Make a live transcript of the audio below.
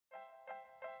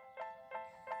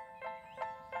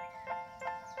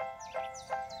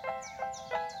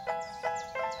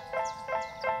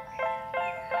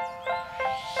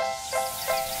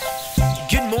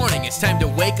It's time to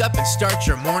wake up and start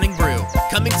your morning brew.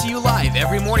 Coming to you live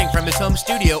every morning from his home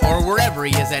studio or wherever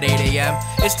he is at 8 a.m.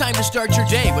 It's time to start your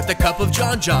day with a cup of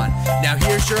Jon Jon. Now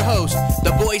here's your host,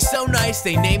 the boy so nice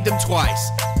they named him twice,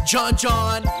 Jon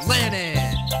Jon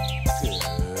Lannen.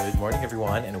 Good morning,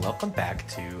 everyone, and welcome back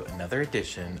to another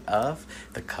edition of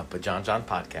the Cup of Jon Jon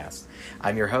Podcast.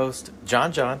 I'm your host,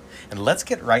 Jon Jon, and let's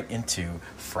get right into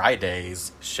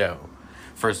Friday's show.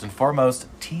 First and foremost,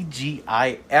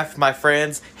 TGIF, my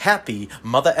friends. Happy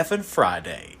Mother F-in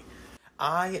Fridayyy.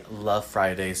 I love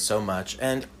Fridays so much,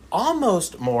 and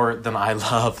almost more than I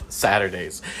love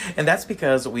Saturdays. And that's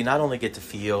because we not only get to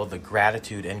feel the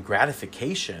gratitude and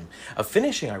gratification of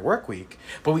finishing our work week,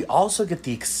 but we also get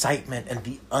the excitement and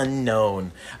the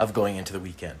unknown of going into the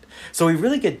weekend. So we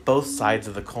really get both sides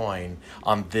of the coin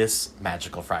on this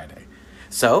magical Friday.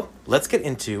 So let's get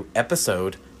into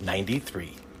episode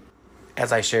 93.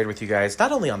 As I shared with you guys,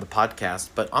 not only on the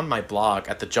podcast, but on my blog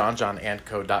at the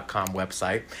jonjonandco.com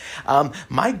website,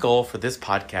 my goal for this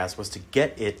podcast was to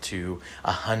get it to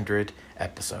 100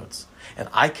 episodes. And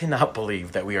I cannot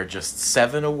believe that we are just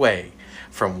 7 away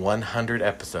from 100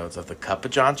 episodes of the Cup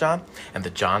of Jon Jon and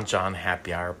the Jon Jon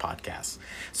Happy Hour podcast.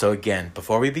 So again,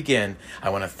 before we begin, I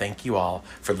want to thank you all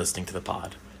for listening to the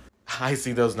pod. I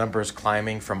see those numbers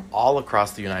climbing from all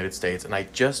across the United States, and I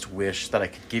just wish that I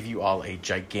could give you all a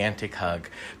gigantic hug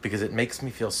because it makes me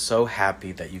feel so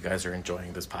happy that you guys are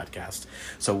enjoying this podcast.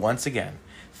 So once again,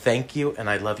 thank you, and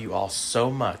I love you all so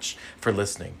much for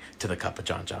listening to the Cup of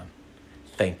Jon Jon.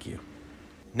 Thank you.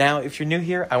 Now, if you're new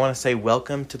here, I want to say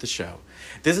welcome to the show.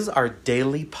 This is our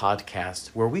daily podcast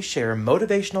where we share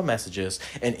motivational messages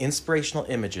and inspirational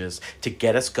images to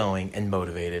get us going and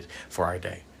motivated for our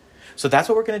day. So that's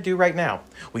what we're going to do right now.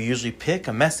 We usually pick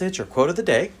a message or quote of the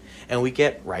day, and we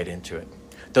get right into it.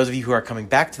 Those of you who are coming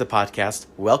back to the podcast,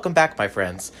 welcome back, my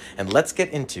friends, and let's get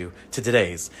into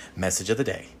today's message of the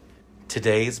day.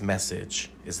 Today's message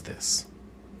is this: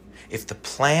 if the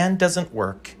plan doesn't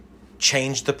work,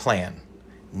 change the plan,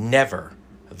 never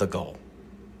the goal.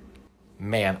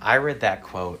 Man, I read that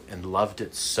quote and loved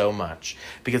it so much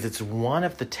because it's one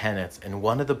of the tenets and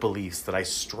one of the beliefs that I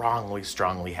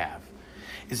strongly have.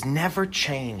 Is never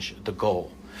change the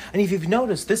goal. And if you've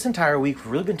noticed, this entire week, we've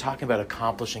really been talking about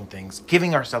accomplishing things,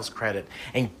 giving ourselves credit,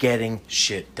 and getting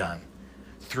shit done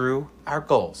through our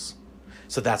goals.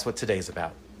 So that's what today's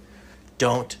about.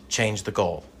 Don't change the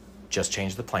goal, just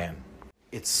change the plan.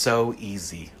 It's so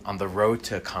easy on the road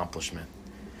to accomplishment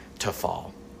to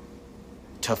fall,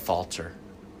 to falter,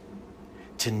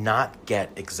 to not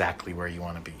get exactly where you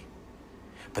want to be.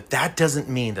 But that doesn't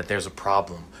mean that there's a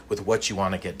problem with what you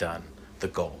want to get done. The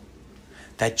goal.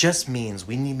 That just means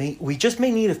we just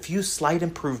may need a few slight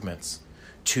improvements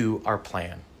to our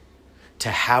plan,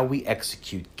 to how we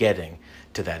execute getting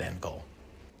to that end goal.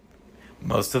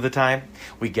 Most of the time,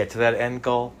 we get to that end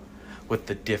goal with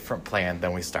a different plan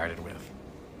than we started with.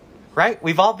 Right?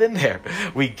 We've all been there.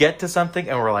 We get to something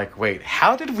and we're like, wait,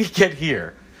 how did we get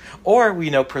here? Or we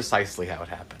know precisely how it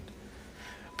happened.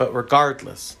 But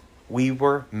regardless, we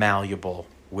were malleable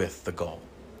with the goal.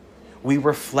 We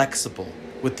were flexible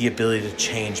with the ability to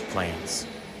change plans.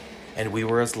 And we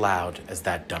were as loud as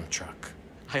that dump truck.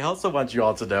 I also want you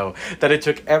all to know that it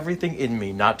took everything in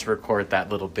me not to record that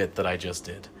little bit that I just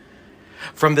did.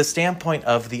 From the standpoint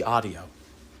of the audio,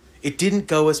 it didn't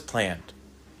go as planned.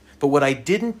 But what I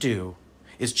didn't do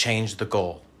is change the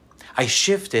goal. I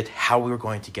shifted how we were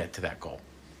going to get to that goal.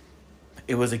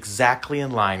 It was exactly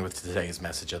in line with today's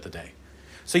message of the day.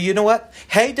 So you know what?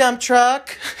 Hey, dump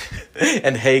truck!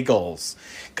 And hey, goals,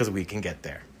 because we can get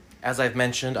there. As I've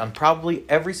mentioned on probably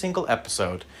every single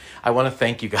episode, I want to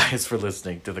thank you guys for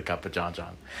listening to the Cup of Jon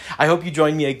Jon. I hope you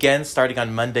join me again starting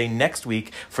on Monday next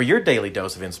week for your daily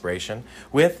dose of inspiration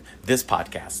with this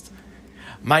podcast.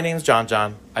 My name's Jon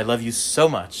Jon. I love you so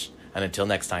much. And until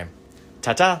next time,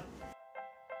 ta-ta!